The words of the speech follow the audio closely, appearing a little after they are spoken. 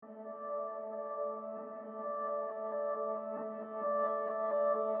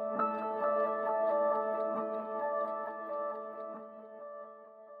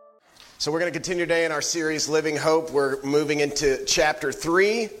So we're going to continue today in our series, Living Hope. We're moving into chapter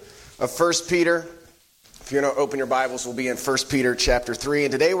 3 of 1 Peter. If you're going to open your Bibles, we'll be in 1 Peter chapter 3.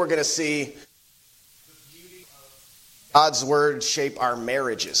 And today we're going to see the beauty of God's Word shape our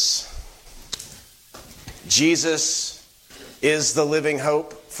marriages. Jesus is the living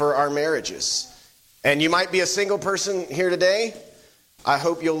hope for our marriages. And you might be a single person here today. I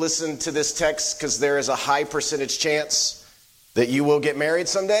hope you'll listen to this text because there is a high percentage chance that you will get married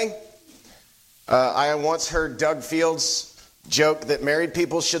someday. I once heard Doug Fields joke that married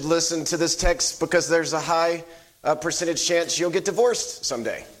people should listen to this text because there's a high percentage chance you'll get divorced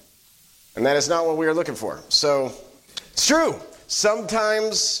someday. And that is not what we are looking for. So it's true.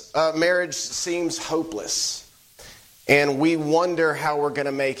 Sometimes marriage seems hopeless. And we wonder how we're going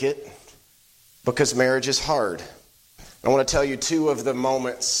to make it because marriage is hard. I want to tell you two of the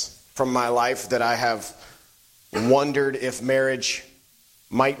moments from my life that I have wondered if marriage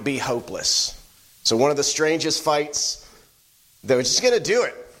might be hopeless. So one of the strangest fights, that was just going to do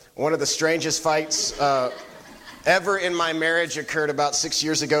it. One of the strangest fights ever in my marriage occurred about 6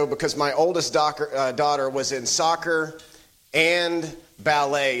 years ago because my oldest daughter was in soccer and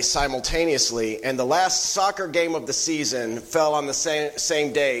ballet simultaneously. And the last soccer game of the season fell on the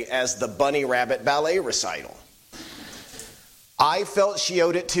same day as the Bunny Rabbit ballet recital. I felt she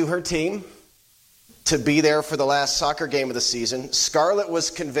owed it to her team to be there for the last soccer game of the season. Scarlett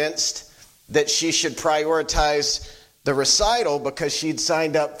was convinced that she should prioritize the recital because she'd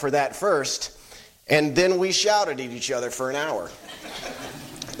signed up for that first. And then we shouted at each other for an hour.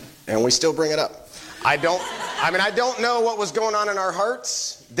 And we still bring it up. I don't know what was going on in our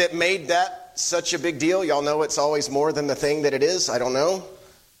hearts that made that such a big deal. Y'all know it's always more than the thing that it is. I don't know.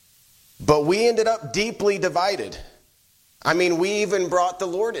 But we ended up deeply divided. We even brought the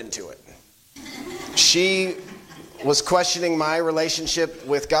Lord into it. She was questioning my relationship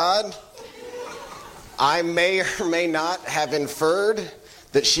with God. I may or may not have inferred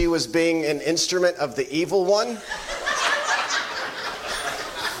that she was being an instrument of the evil one.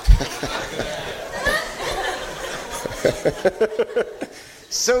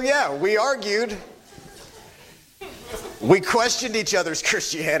 So yeah, we argued. We questioned each other's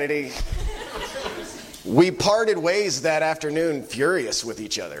Christianity. We parted ways that afternoon furious with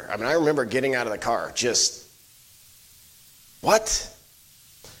each other. I remember getting out of the car just, what?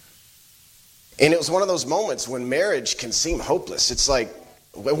 And it was one of those moments when marriage can seem hopeless. It's like,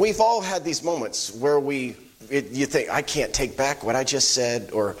 we've all had these moments where you think, I can't take back what I just said,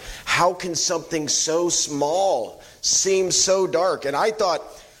 or how can something so small seem so dark? And I thought,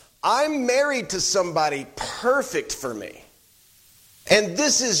 I'm married to somebody perfect for me. And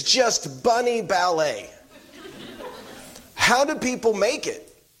this is just bunny ballet. How do people make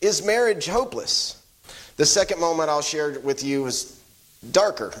it? Is marriage hopeless? The second moment I'll share with you is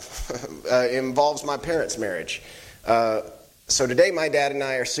darker. Involves my parents' marriage. So today my dad and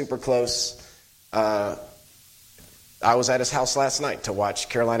I are super close. I was at his house last night to watch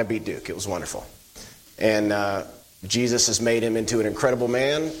Carolina beat Duke. It was wonderful. And Jesus has made him into an incredible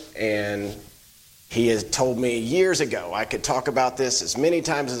man, and he has told me years ago I could talk about this as many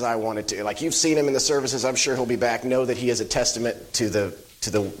times as I wanted to. Like, you've seen him in the services. I'm sure he'll be back. Know that he is a testament to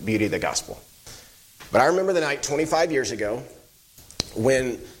the beauty of the gospel. But I remember the night 25 years ago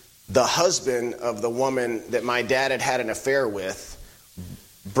when the husband of the woman that my dad had an affair with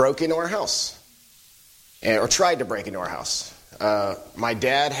broke into our house, or tried to break into our house. My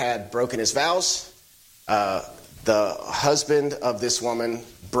dad had broken his vows. The husband of this woman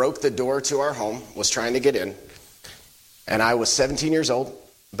broke the door to our home, was trying to get in. And I was 17 years old,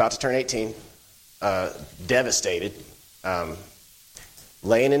 about to turn 18, devastated,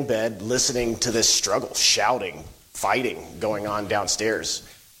 laying in bed, listening to this struggle, shouting, fighting going on downstairs.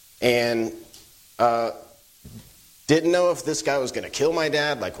 And didn't know if this guy was going to kill my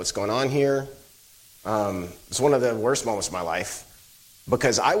dad, like, what's going on here? It's one of the worst moments of my life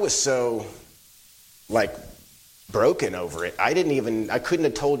because I was so, broken over it. I couldn't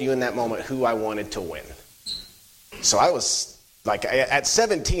have told you in that moment who I wanted to win. So I was, at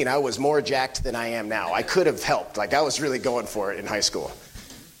 17, I was more jacked than I am now. I could have helped. I was really going for it in high school.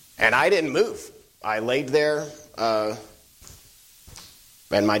 And I didn't move. I laid there, and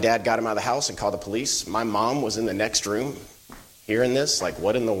my dad got him out of the house and called the police. My mom was in the next room hearing this.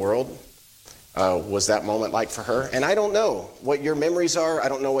 What in the world was that moment like for her? And I don't know what your memories are. I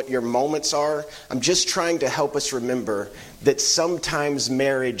don't know what your moments are. I'm just trying to help us remember that sometimes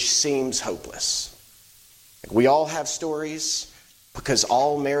marriage seems hopeless. We all have stories because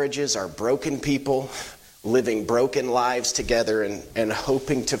all marriages are broken people living broken lives together and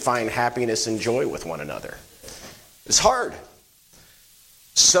hoping to find happiness and joy with one another. It's hard.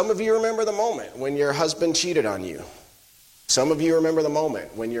 Some of you remember the moment when your husband cheated on you. Some of you remember the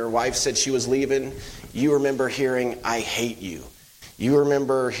moment when your wife said she was leaving. You remember hearing, I hate you. You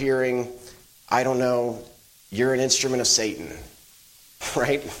remember hearing, I don't know, you're an instrument of Satan,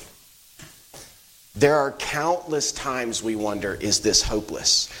 right? There are countless times we wonder, is this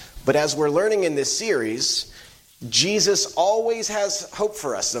hopeless? But as we're learning in this series, Jesus always has hope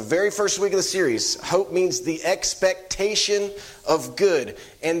for us. The very first week of the series, hope means the expectation of good.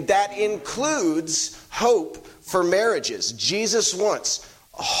 And that includes hope for marriages. Jesus wants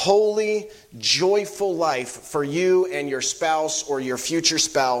a holy, joyful life for you and your spouse or your future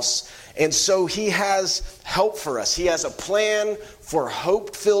spouse. And so he has help for us. He has a plan for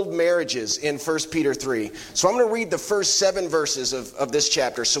hope-filled marriages in 1 Peter 3. So I'm going to read the first 7 verses of this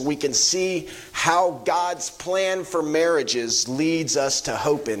chapter so we can see how God's plan for marriages leads us to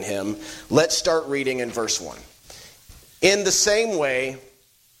hope in him. Let's start reading in verse 1. In the same way,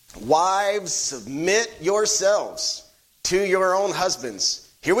 wives, submit yourselves to your own husbands.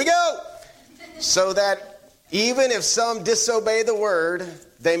 Here we go! So that even if some disobey the word,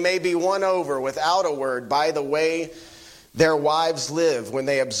 they may be won over without a word by the way their wives live when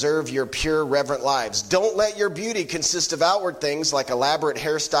they observe your pure, reverent lives. Don't let your beauty consist of outward things like elaborate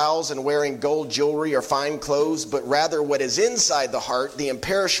hairstyles and wearing gold jewelry or fine clothes, but rather what is inside the heart, the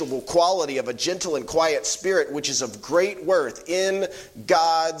imperishable quality of a gentle and quiet spirit, which is of great worth in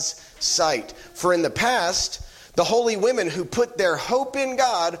God's sight. For in the past, the holy women who put their hope in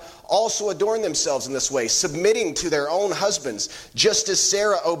God also adorn themselves in this way, submitting to their own husbands, just as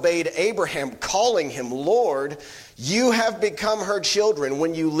Sarah obeyed Abraham, calling him Lord. You have become her children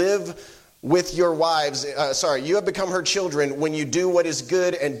when you live with your wives. You have become her children when you do what is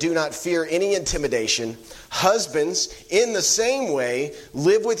good and do not fear any intimidation. Husbands, in the same way,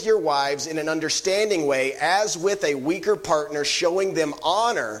 live with your wives in an understanding way, as with a weaker partner, showing them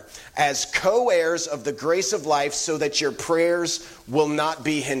honor as co-heirs of the grace of life, so that your prayers will not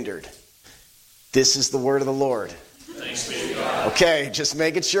be hindered. This is the word of the Lord. Thanks be to God. Okay, just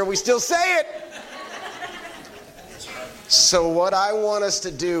making sure we still say it. So what I want us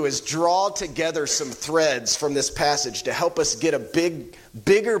to do is draw together some threads from this passage to help us get a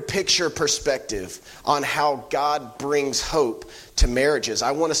bigger picture perspective on how God brings hope to marriages.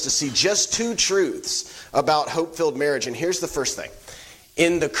 I want us to see just 2 truths about hope-filled marriage. And here's the first thing.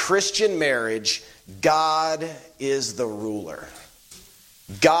 In the Christian marriage, God is the ruler.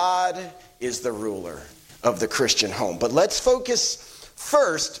 God is the ruler of the Christian home. But let's focus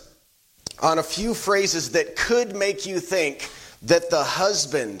first on a few phrases that could make you think that the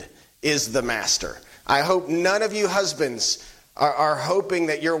husband is the master. I hope none of you husbands are hoping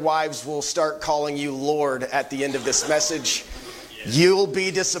that your wives will start calling you Lord at the end of this message. You'll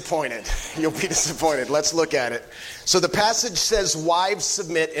be disappointed. You'll be disappointed. Let's look at it. So the passage says, wives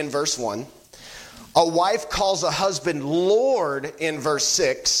submit in verse 1. A wife calls a husband Lord in verse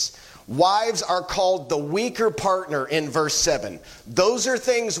 6. Wives are called the weaker partner in verse 7. Those are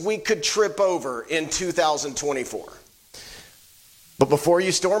things we could trip over in 2024. But before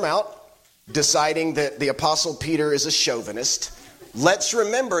you storm out, deciding that the Apostle Peter is a chauvinist, let's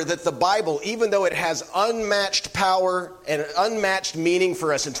remember that the Bible, even though it has unmatched power and unmatched meaning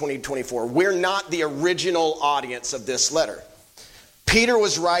for us in 2024, we're not the original audience of this letter. Peter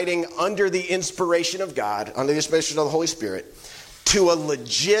was writing under the inspiration of God, under the inspiration of the Holy Spirit, to a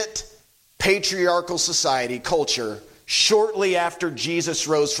legit patriarchal society, culture, shortly after Jesus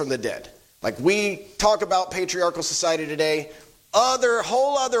rose from the dead. Like we talk about patriarchal society today,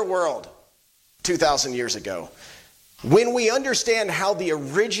 whole other world 2,000 years ago. When we understand how the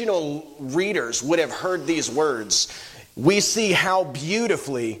original readers would have heard these words, we see how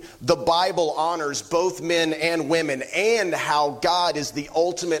beautifully the Bible honors both men and women, and how God is the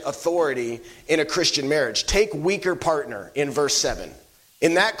ultimate authority in a Christian marriage. Take weaker partner in verse 7.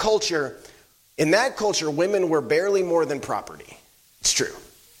 In that culture, women were barely more than property. It's true.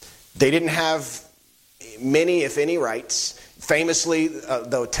 They didn't have many, if any, rights. Famously,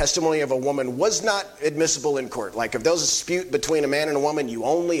 the testimony of a woman was not admissible in court. Like if there was a dispute between a man and a woman, you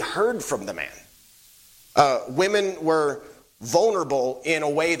only heard from the man. Women were vulnerable in a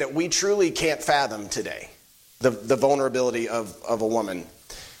way that we truly can't fathom today. The vulnerability of a woman.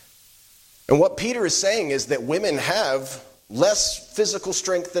 And what Peter is saying is that women have less physical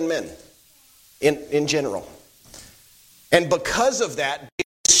strength than men. In general. And because of that,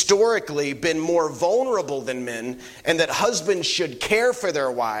 historically been more vulnerable than men, and that husbands should care for their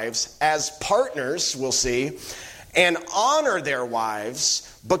wives as partners, we'll see, and honor their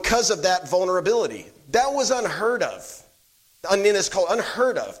wives because of that vulnerability. That was unheard of. In this culture,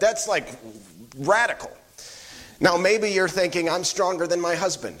 unheard of. That's like radical. Now, maybe you're thinking, I'm stronger than my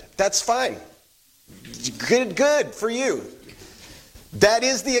husband. That's fine. Good for you. That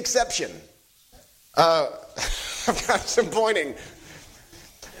is the exception. I've got some pointing.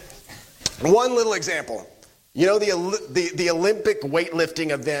 One little example. You know the Olympic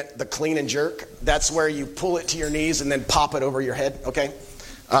weightlifting event, the clean and jerk? That's where you pull it to your knees and then pop it over your head, okay?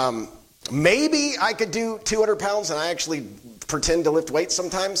 Maybe I could do 200 pounds, and I actually pretend to lift weights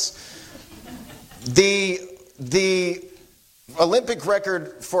sometimes. The Olympic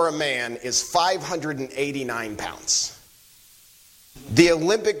record for a man is 589 pounds. The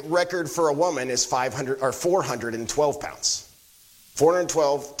Olympic record for a woman is 412 pounds.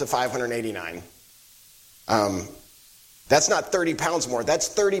 412 to 589. That's not 30 pounds more. That's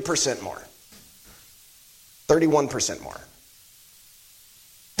 30% more. 31% more.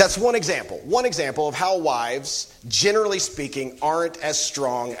 That's one example. One example of how wives, generally speaking, aren't as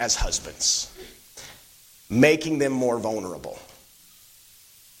strong as husbands, making them more vulnerable.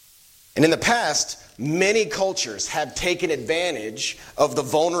 And in the past, many cultures have taken advantage of the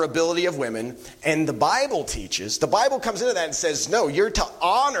vulnerability of women, and the Bible comes into that and says, no, you're to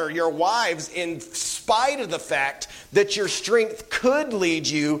honor your wives in spite of the fact that your strength could lead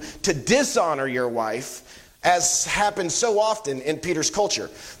you to dishonor your wife, as happens so often in Peter's culture.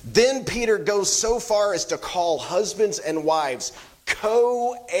 Then Peter goes so far as to call husbands and wives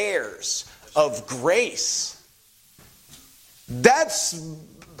co-heirs of grace. That's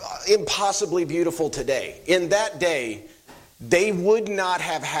impossibly beautiful today. In that day, they would not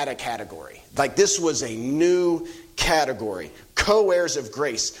have had a category. Like, this was a new category. Co-heirs of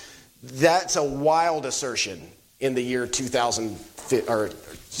grace. That's a wild assertion in the year 2000, or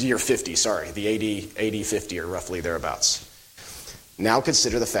year 50, sorry, the AD 50 or roughly thereabouts. Now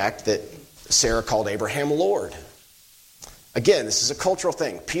consider the fact that Sarah called Abraham Lord. Again, this is a cultural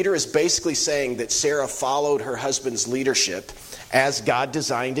thing. Peter is basically saying that Sarah followed her husband's leadership as God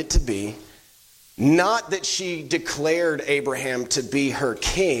designed it to be. Not that she declared Abraham to be her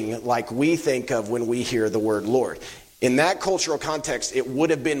king like we think of when we hear the word Lord. In that cultural context, it would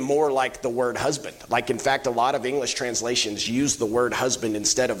have been more like the word husband. Like, in fact, a lot of English translations use the word husband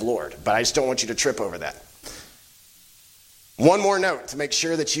instead of Lord. But I just don't want you to trip over that. One more note to make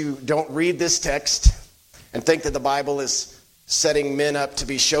sure that you don't read this text and think that the Bible is setting men up to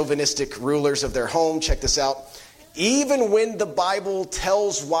be chauvinistic rulers of their home. Check this out. Even when the Bible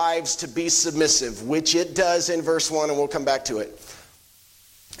tells wives to be submissive, which it does in verse 1, and we'll come back to it,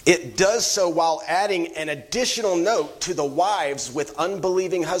 it does so while adding an additional note to the wives with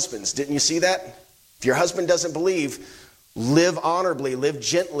unbelieving husbands. Didn't you see that? If your husband doesn't believe, live honorably, live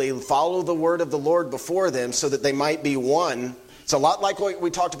gently, follow the word of the Lord before them so that they might be one. It's a lot like what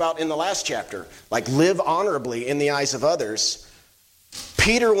we talked about in the last chapter. Like, live honorably in the eyes of others.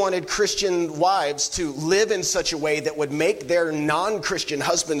 Peter wanted Christian wives to live in such a way that would make their non-Christian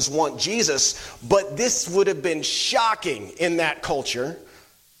husbands want Jesus, but this would have been shocking in that culture,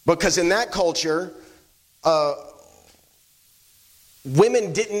 because in that culture,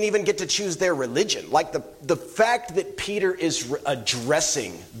 women didn't even get to choose their religion. Like, the fact that Peter is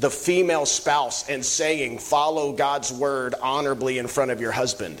addressing the female spouse and saying, follow God's word honorably in front of your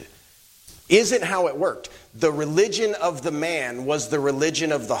husband, isn't how it worked. The religion of the man was the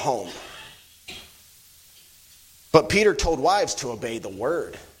religion of the home. But Peter told wives to obey the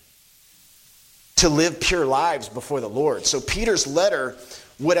word, to live pure lives before the Lord. So Peter's letter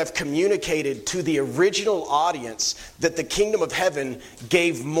would have communicated to the original audience that the kingdom of heaven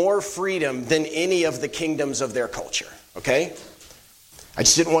gave more freedom than any of the kingdoms of their culture. Okay? I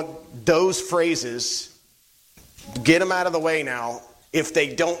just didn't want those phrases, get them out of the way now, if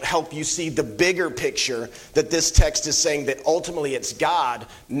they don't help you see the bigger picture that this text is saying that ultimately it's God,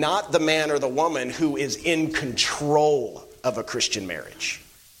 not the man or the woman, who is in control of a Christian marriage.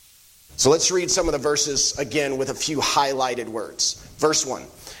 So let's read some of the verses again with a few highlighted words. Verse 1.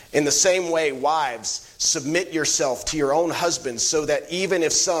 In the same way, wives, submit yourself to your own husbands, so that even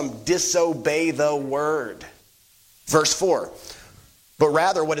if some disobey the word. Verse 4. But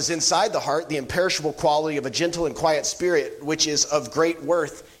rather, what is inside the heart, the imperishable quality of a gentle and quiet spirit, which is of great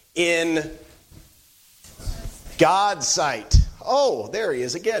worth in God's sight. Oh, there he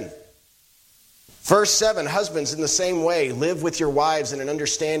is again. Verse 7, husbands, in the same way, live with your wives in an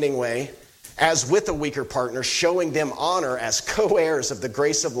understanding way, as with a weaker partner, showing them honor as co-heirs of the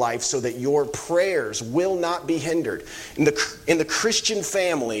grace of life, so that your prayers will not be hindered. In the Christian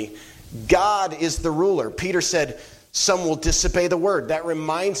family, God is the ruler. Peter said, some will disobey the word. That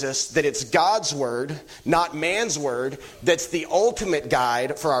reminds us that it's God's word, not man's word, that's the ultimate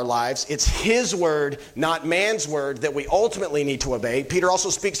guide for our lives. It's his word, not man's word, that we ultimately need to obey. Peter also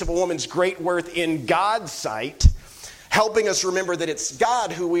speaks of a woman's great worth in God's sight. helping us remember that it's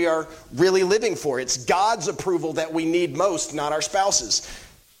God who we are really living for. It's God's approval that we need most, not our spouses.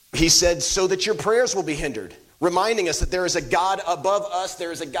 He said, so that your prayers will be hindered, reminding us that there is a God above us,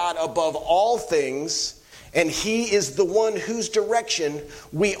 there is a God above all things, and he is the one whose direction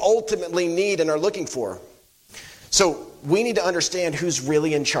we ultimately need and are looking for. So we need to understand who's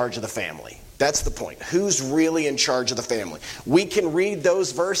really in charge of the family. That's the point. Who's really in charge of the family? We can read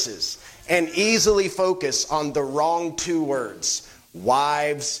those verses and easily focus on the wrong two words.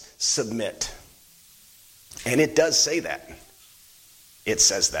 Wives, submit. And it does say that. It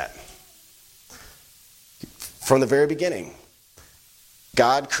says that. From the very beginning,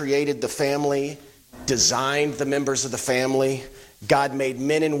 God created the family, designed the members of the family. God made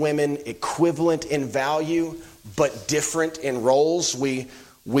men and women equivalent in value, but different in roles.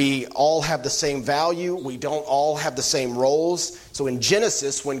 We all have the same value. We don't all have the same roles. So in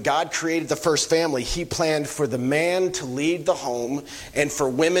Genesis, when God created the first family, he planned for the man to lead the home and for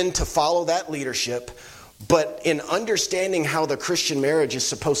women to follow that leadership. But in understanding how the Christian marriage is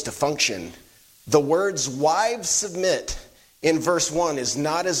supposed to function, the words wives submit in verse 1 is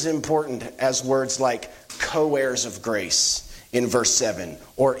not as important as words like co-heirs of grace in verse 7,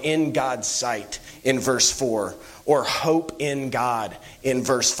 or in God's sight in verse 4, or hope in God in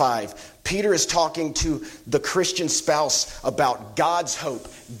verse 5. Peter is talking to the Christian spouse about God's hope,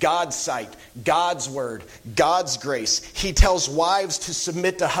 God's sight, God's word, God's grace. He tells wives to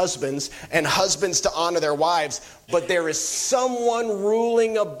submit to husbands and husbands to honor their wives, but there is someone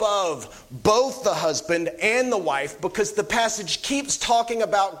ruling above both the husband and the wife, because the passage keeps talking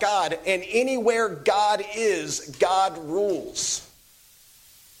about God, and anywhere God is, God rules.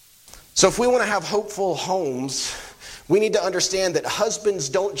 So if we want to have hopeful homes, we need to understand that husbands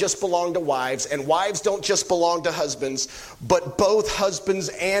don't just belong to wives, and wives don't just belong to husbands, but both husbands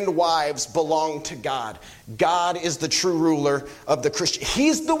and wives belong to God. God is the true ruler of the Christian.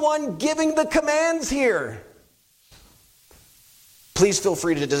 He's the one giving the commands here. Please feel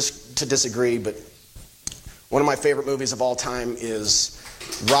free to disagree, but one of my favorite movies of all time is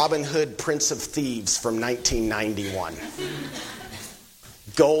Robin Hood, Prince of Thieves from 1991.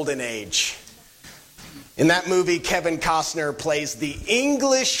 Golden Age. In that movie, Kevin Costner plays the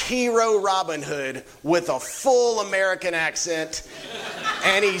English hero Robin Hood with a full American accent.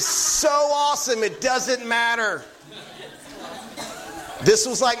 And he's so awesome, it doesn't matter. This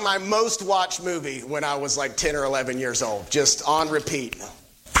was like my most watched movie when I was like 10 or 11 years old. Just on repeat.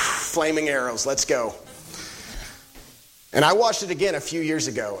 Flaming arrows, let's go. And I watched it again a few years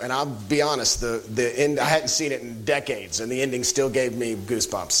ago, and I'll be honest, the end, I hadn't seen it in decades, and the ending still gave me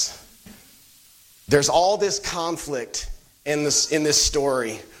goosebumps. There's all this conflict in this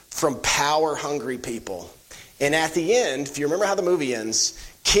story from power-hungry people. And at the end, if you remember how the movie ends,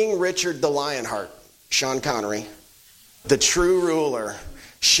 King Richard the Lionheart, Sean Connery, the true ruler,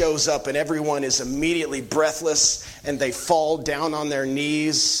 shows up, and everyone is immediately breathless, and they fall down on their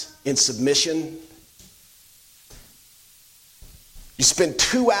knees in submission. You spend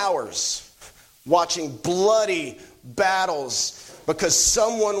 2 hours watching bloody battles because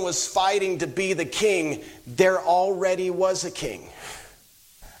someone was fighting to be the king. There already was a king.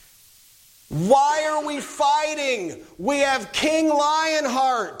 Why are we fighting? We have King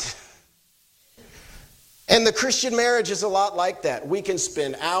Lionheart. And the Christian marriage is a lot like that. We can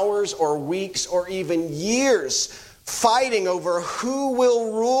spend hours or weeks or even years fighting over who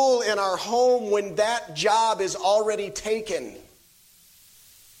will rule in our home when that job is already taken.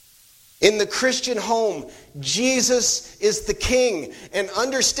 In the Christian home, Jesus is the king. And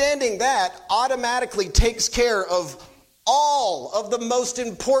understanding that automatically takes care of all of the most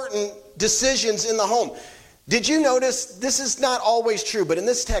important decisions in the home. Did you notice, this is not always true, but in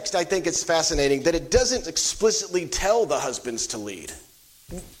this text I think it's fascinating that it doesn't explicitly tell the husbands to lead.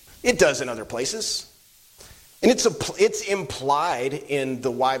 It does in other places. And it's implied in the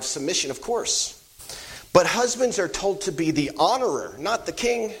wife's submission, of course. But husbands are told to be the honorer, not the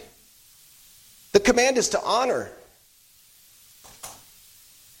king. The command is to honor,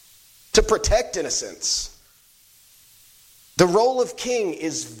 to protect in a sense. The role of king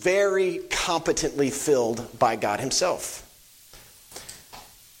is very competently filled by God himself.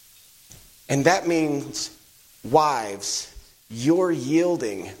 And that means, wives, your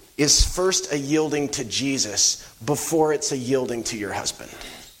yielding is first a yielding to Jesus before it's a yielding to your husband.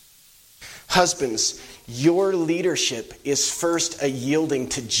 Husbands, your leadership is first a yielding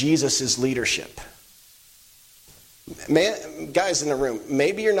to Jesus' leadership. Man, guys in the room,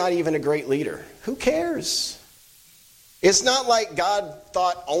 maybe you're not even a great leader. Who cares? It's not like God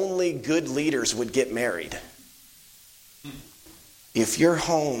thought only good leaders would get married. If your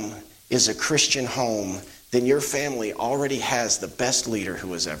home is a Christian home, then your family already has the best leader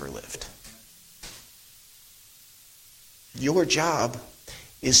who has ever lived. Your job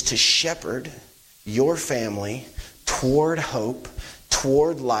is to shepherd your family toward hope,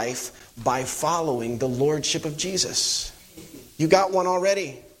 toward life, by following the lordship of Jesus. You got one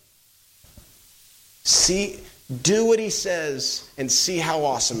already. Do what he says and see how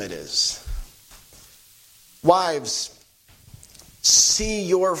awesome it is. Wives,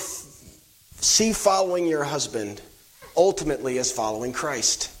 see following your husband ultimately as following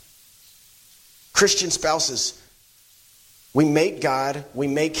Christ. Christian spouses, we make God, we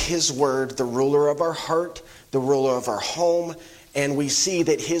make his word the ruler of our heart, the ruler of our home, and we see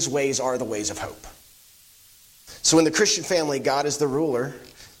that his ways are the ways of hope. So in the Christian family, God is the ruler.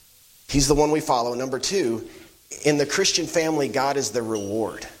 He's the one we follow. Number two, in the Christian family, God is the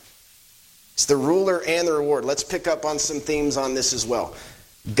reward. It's the ruler and the reward. Let's pick up on some themes on this as well.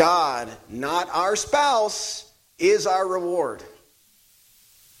 God, not our spouse, is our reward.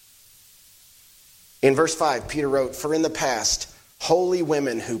 In verse 5, Peter wrote, "For in the past, holy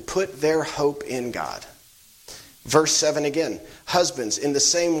women who put their hope in God." Verse 7 again, "Husbands, in the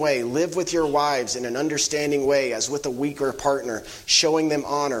same way, live with your wives in an understanding way as with a weaker partner, showing them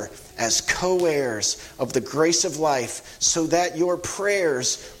honor as co-heirs of the grace of life, so that your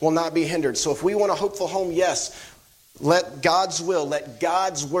prayers will not be hindered." So if we want a hopeful home, yes, let God's will, let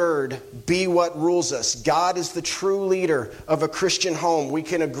God's word be what rules us. God is the true leader of a Christian home. We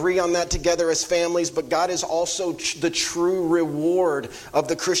can agree on that together as families, but God is also the true reward of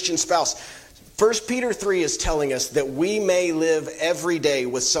the Christian spouse. 1 Peter 3 is telling us that we may live every day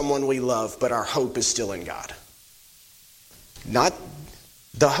with someone we love, but our hope is still in God.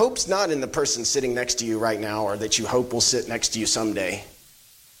 The hope's not in the person sitting next to you right now, or that you hope will sit next to you someday.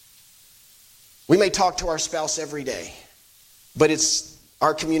 We may talk to our spouse every day, but it's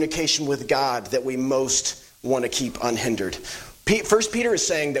our communication with God that we most want to keep unhindered. 1 Peter is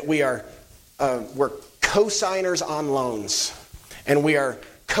saying that we're co-signers on loans, and we are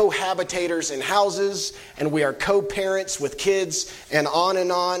cohabitators in houses, and we are co-parents with kids, and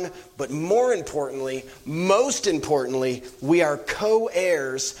on. But most importantly, we are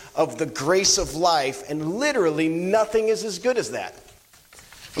co-heirs of the grace of life, and literally nothing is as good as that.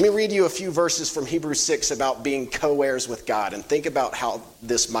 Let me read you a few verses from Hebrews 6 about being co-heirs with God, and think about how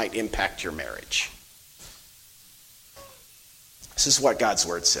this might impact your marriage. This is what God's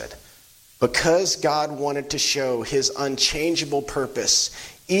word said. "Because God wanted to show his unchangeable purpose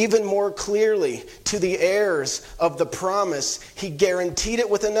even more clearly to the heirs of the promise, he guaranteed it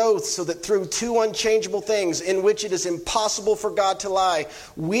with an oath, so that through two unchangeable things in which it is impossible for God to lie,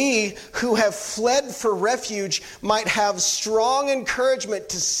 we who have fled for refuge might have strong encouragement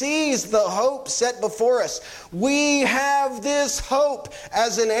to seize the hope set before us. We have this hope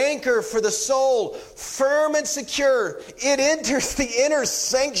as an anchor for the soul, firm and secure. It enters the inner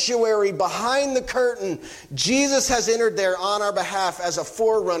sanctuary behind the curtain. Jesus has entered there on our behalf as a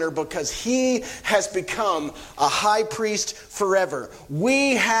forerunner, because he has become a high priest forever."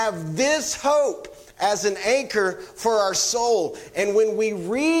 We have this hope as an anchor for our soul. And when we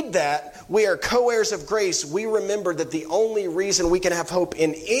read that we are co-heirs of grace, we remember that the only reason we can have hope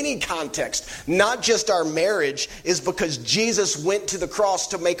in any context, not just our marriage, is because Jesus went to the cross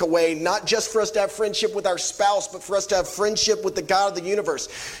to make a way, not just for us to have friendship with our spouse, but for us to have friendship with the God of the universe.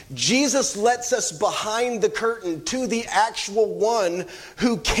 Jesus lets us behind the curtain to the actual one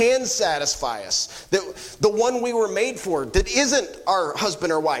who can satisfy us, the one we were made for, that isn't our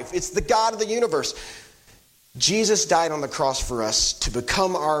husband or wife. It's the God of the universe. Jesus died on the cross for us to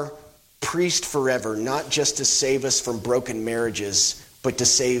become our priest forever, not just to save us from broken marriages, but to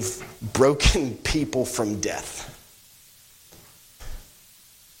save broken people from death.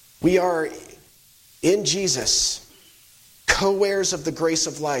 We are in Jesus, co-heirs of the grace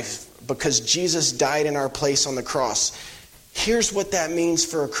of life, because Jesus died in our place on the cross. Here's what that means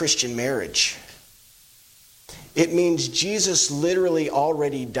for a Christian marriage. It means Jesus literally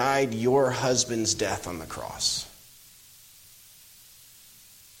already died your husband's death on the cross.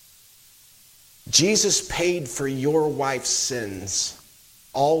 Jesus paid for your wife's sins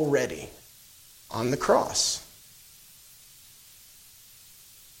already on the cross.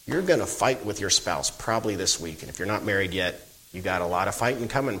 You're going to fight with your spouse probably this week. And if you're not married yet, you got a lot of fighting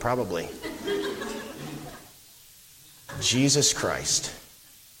coming probably. Jesus Christ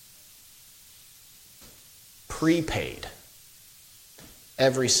prepaid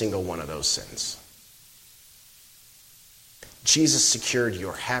every single one of those sins. Jesus secured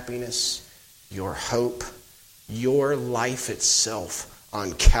your happiness, your hope, your life itself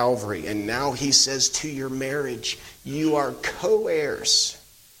on Calvary. And now he says to your marriage, you are co-heirs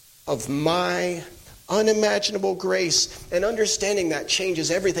of my Unimaginable grace. And understanding that changes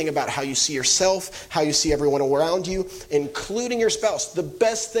everything about how you see yourself, how you see everyone around you, including your spouse. The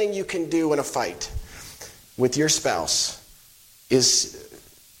best thing you can do in a fight with your spouse is,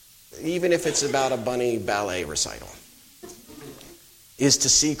 even if it's about a bunny ballet recital, is to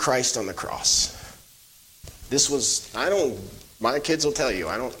see Christ on the cross. My kids will tell you,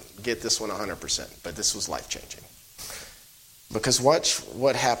 I don't get this one 100%, but this was life-changing. Because watch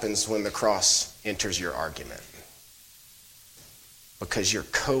what happens when the cross enters your argument. Because you're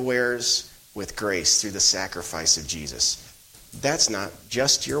co-heirs with grace through the sacrifice of Jesus. That's not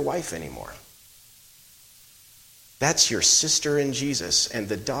just your wife anymore. That's your sister in Jesus and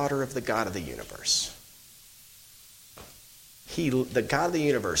the daughter of the God of the universe. The God of the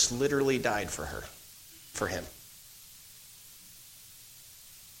universe literally died for her, for him.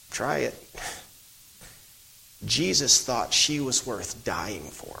 Try it. Jesus thought she was worth dying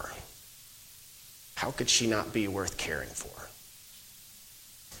for. How could she not be worth caring for?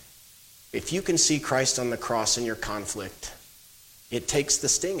 If you can see Christ on the cross in your conflict, it takes the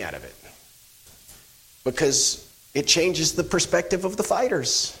sting out of it. Because it changes the perspective of the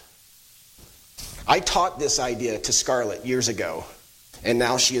fighters. I taught this idea to Scarlett years ago, and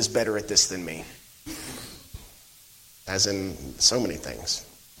now she is better at this than me. As in so many things.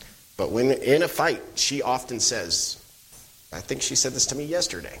 But when in a fight, she often says, I think she said this to me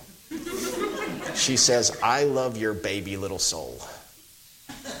yesterday. She says, I love your baby little soul.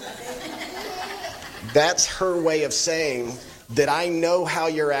 That's her way of saying that I know how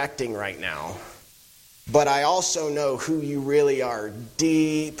you're acting right now, but I also know who you really are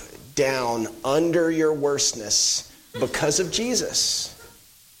deep down under your worstness because of Jesus.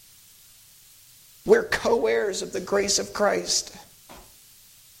 We're co-heirs of the grace of Christ.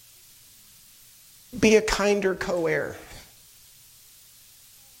 Be a kinder co-heir.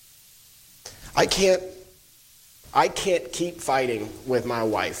 I can't keep fighting with my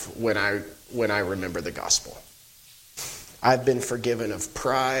wife when I remember the gospel. I've been forgiven of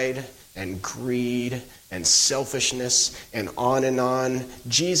pride and greed and selfishness and on and on.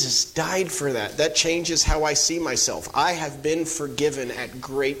 Jesus died for that. That changes how I see myself. I have been forgiven at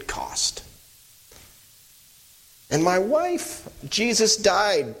great cost. And my wife, Jesus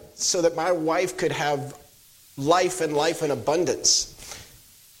died so that my wife could have life and life in abundance.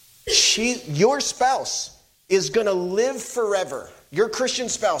 Your spouse is going to live forever. Your Christian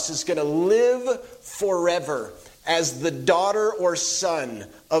spouse is going to live forever as the daughter or son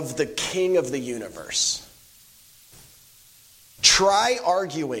of the King of the universe. Try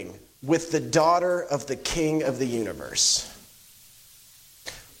arguing with the daughter of the King of the universe.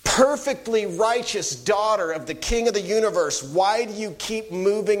 Perfectly righteous daughter of the King of the universe, why do you keep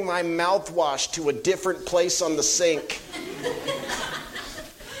moving my mouthwash to a different place on the sink?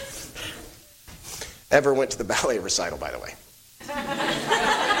 Ever went to the ballet recital, by the way?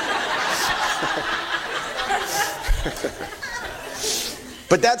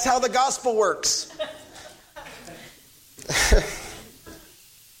 But that's how the gospel works.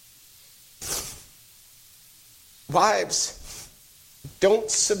 Wives,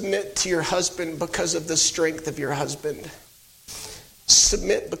 don't submit to your husband because of the strength of your husband.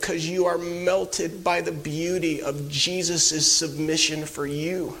 Submit because you are melted by the beauty of Jesus' submission for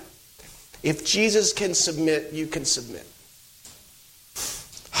you. If Jesus can submit, you can submit.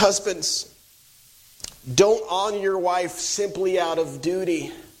 Husbands, don't honor your wife simply out of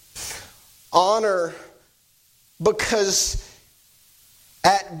duty. Honor because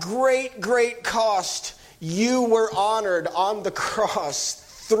at great, great cost, you were honored on the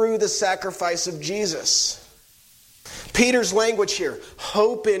cross through the sacrifice of Jesus. Peter's language here,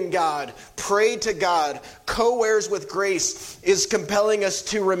 hope in God, pray to God, co-heirs with grace, is compelling us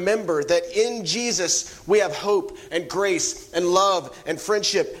to remember that in Jesus we have hope and grace and love and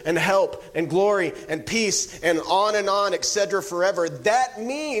friendship and help and glory and peace and on, etc. forever. That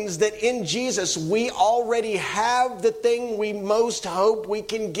means that in Jesus we already have the thing we most hope we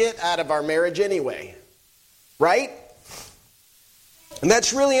can get out of our marriage anyway. Right? And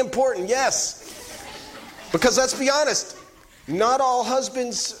that's really important, yes. Because let's be honest, not all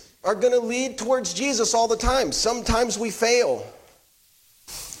husbands are going to lead towards Jesus all the time. Sometimes we fail.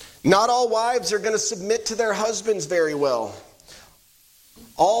 Not all wives are going to submit to their husbands very well.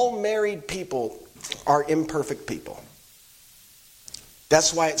 All married people are imperfect people.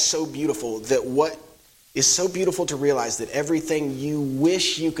 That's why it's so beautiful that what is so beautiful to realize that everything you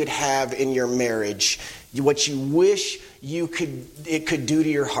wish you could have in your marriage, what you wish it could do to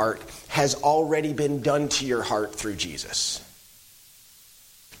your heart, has already been done to your heart through Jesus.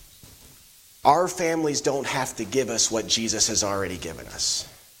 Our families don't have to give us what Jesus has already given us.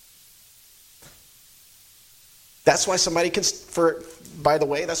 That's why somebody can, by the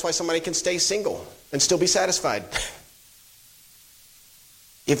way, that's why somebody can stay single and still be satisfied.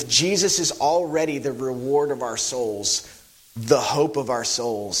 If Jesus is already the reward of our souls, the hope of our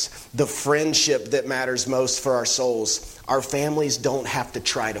souls, the friendship that matters most for our souls, our families don't have to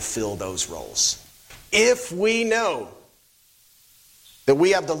try to fill those roles. If we know that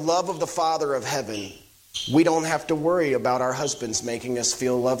we have the love of the Father of heaven, we don't have to worry about our husbands making us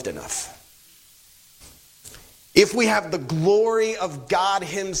feel loved enough. If we have the glory of God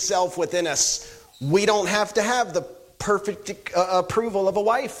Himself within us, we don't have to have the perfect approval of a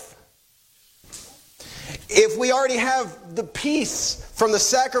wife. If we already have the peace from the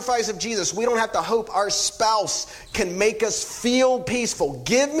sacrifice of Jesus, we don't have to hope our spouse can make us feel peaceful.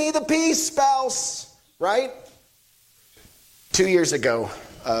 Give me the peace, spouse, right? 2 years ago,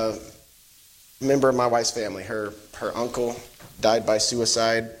 a member of my wife's family, her uncle died by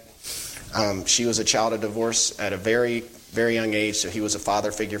suicide. She was a child of divorce at a very, very young age, so he was a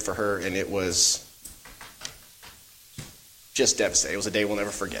father figure for her, and it was just devastating. It was a day we'll never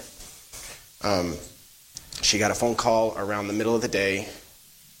forget. She got a phone call around the middle of the day,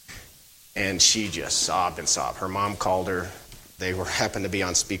 and she just sobbed and sobbed. Her mom called her. They happened to be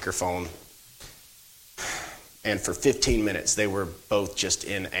on speakerphone. And for 15 minutes, they were both just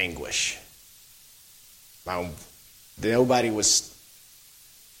in anguish.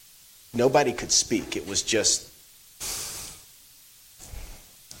 Nobody could speak. It was just,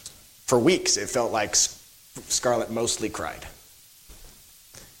 for weeks, it felt like Scarlett mostly cried.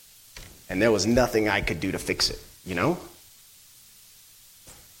 And there was nothing I could do to fix it, you know?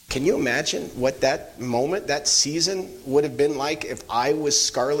 Can you imagine what that moment, that season would have been like if I was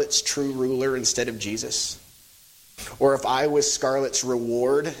Scarlett's true ruler instead of Jesus? Or if I was Scarlett's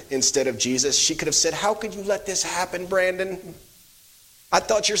reward instead of Jesus? She could have said, "How could you let this happen, Brandon? I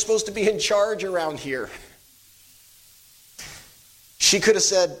thought you're supposed to be in charge around here." She could have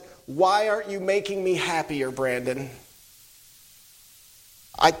said, "Why aren't you making me happier, Brandon?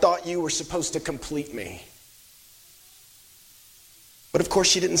 I thought you were supposed to complete me." But of course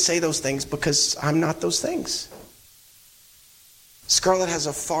she didn't say those things because I'm not those things. Scarlett has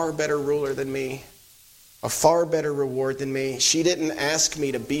a far better ruler than me, a far better reward than me. She didn't ask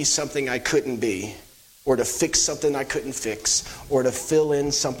me to be something I couldn't be, or to fix something I couldn't fix, or to fill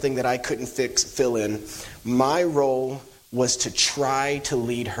in something that I couldn't fill in. My role was to try to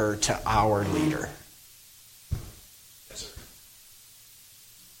lead her to our leader.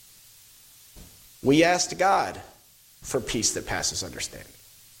 We asked God for peace that passes understanding.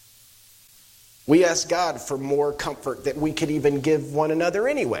 We asked God for more comfort that we could even give one another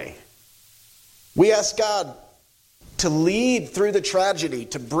anyway. We asked God to lead through the tragedy,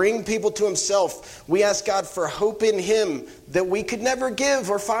 to bring people to Himself. We asked God for hope in Him that we could never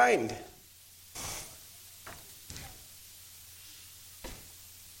give or find.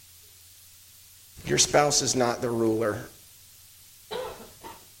 Your spouse is not the ruler.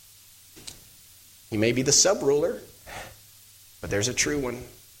 He may be the sub-ruler, but there's a true one.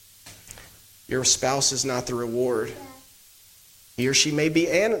 Your spouse is not the reward. He or she may be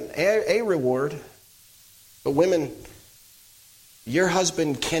a reward. But women, your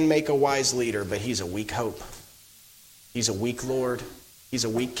husband can make a wise leader, but he's a weak hope. He's a weak Lord. He's a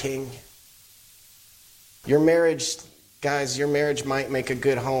weak king. Your marriage, guys, your marriage might make a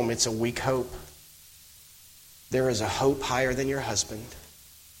good home. It's a weak hope. There is a hope higher than your husband.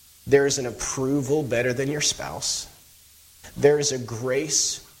 There is an approval better than your spouse. There is a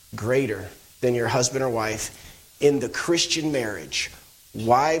grace greater than your husband or wife. In the Christian marriage,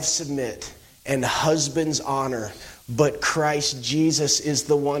 wives submit and husbands honor, but Christ Jesus is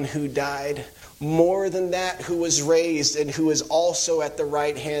the one who died. More than that, who was raised and who is also at the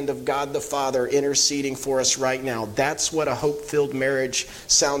right hand of God the Father interceding for us right now. That's what a hope-filled marriage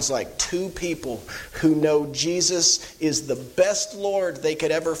sounds like. Two people who know Jesus is the best Lord they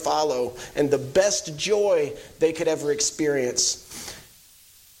could ever follow and the best joy they could ever experience.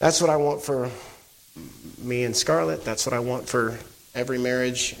 That's what I want for me and Scarlett. That's what I want for every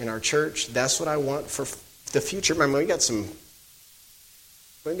marriage in our church. That's what I want for the future. Remember, we got some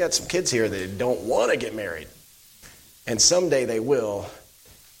kids here that don't want to get married. And someday they will.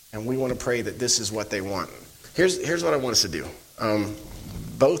 And we want to pray that this is what they want. Here's what I want us to do.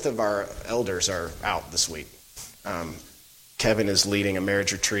 Both of our elders are out this week. Kevin is leading a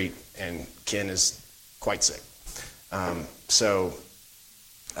marriage retreat, and Ken is quite sick. So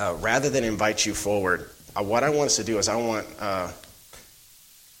rather than invite you forward, what I want us to do is I want to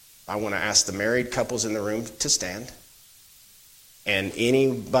ask the married couples in the room to stand. And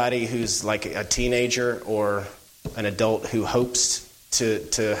anybody who's like a teenager or an adult who hopes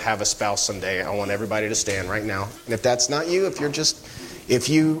to have a spouse someday. I want everybody to stand right now. And if that's not you, if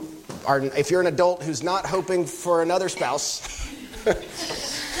you're an adult who's not hoping for another spouse,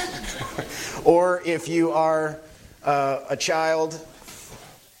 or if you are a child,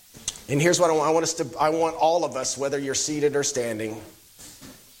 and here's what I want all of us, whether you're seated or standing,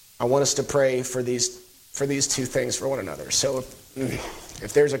 I want us to pray for these two things for one another. So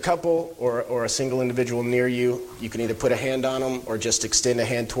if there's a couple or a single individual near you, you can either put a hand on them or just extend a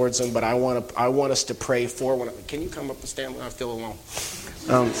hand towards them. But I want us to pray for one another. Can you come up and stand when I feel alone?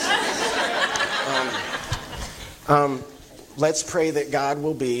 Let's pray that God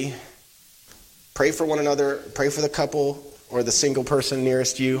will pray for one another, pray for the couple or the single person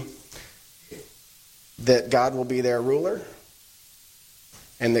nearest you, that God will be their ruler,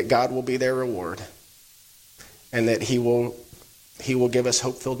 and that God will be their reward, and that He will give us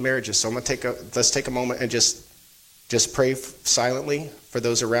hope-filled marriages. So let's take a moment and just pray silently for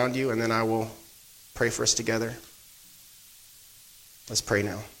those around you, and then I will pray for us together. Let's pray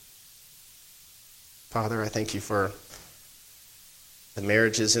now. Father, I thank you for the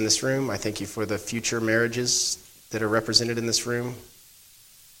marriages in this room. I thank you for the future marriages that are represented in this room.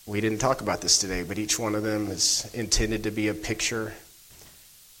 We didn't talk about this today, but each one of them is intended to be a picture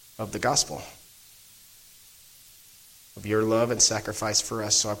of the gospel, of your love and sacrifice for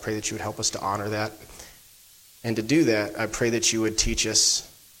us. So I pray that you would help us to honor that. And to do that, I pray that you would teach us,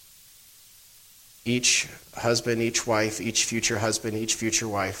 each husband, each wife, each future husband, each future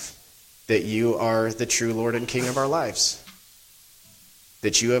wife, that you are the true Lord and King of our lives.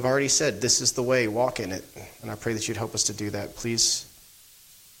 That you have already said, this is the way, walk in it. And I pray that you'd help us to do that. Please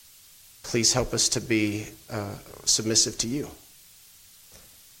help us to be submissive to you.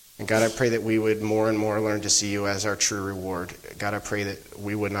 And God, I pray that we would more and more learn to see you as our true reward. God, I pray that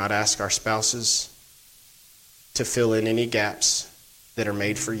we would not ask our spouses to fill in any gaps that are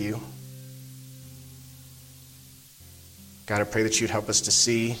made for you. God, I pray that you'd help us to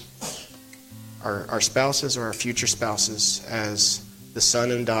see our spouses or our future spouses as the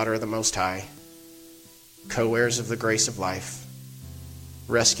son and daughter of the Most High, co-heirs of the grace of life,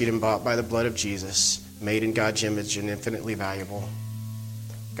 rescued and bought by the blood of Jesus, made in God's image and infinitely valuable.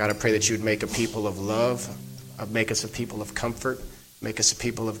 God, I pray that you would make a people of love, make us a people of comfort, make us a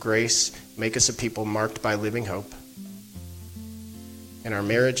people of grace, make us a people marked by living hope in our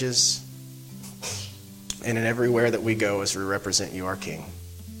marriages and in everywhere that we go as we represent you, our King.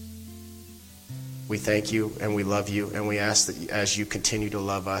 We thank you and we love you, and we ask that as you continue to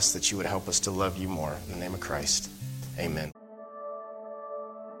love us, that you would help us to love you more. In the name of Christ, amen.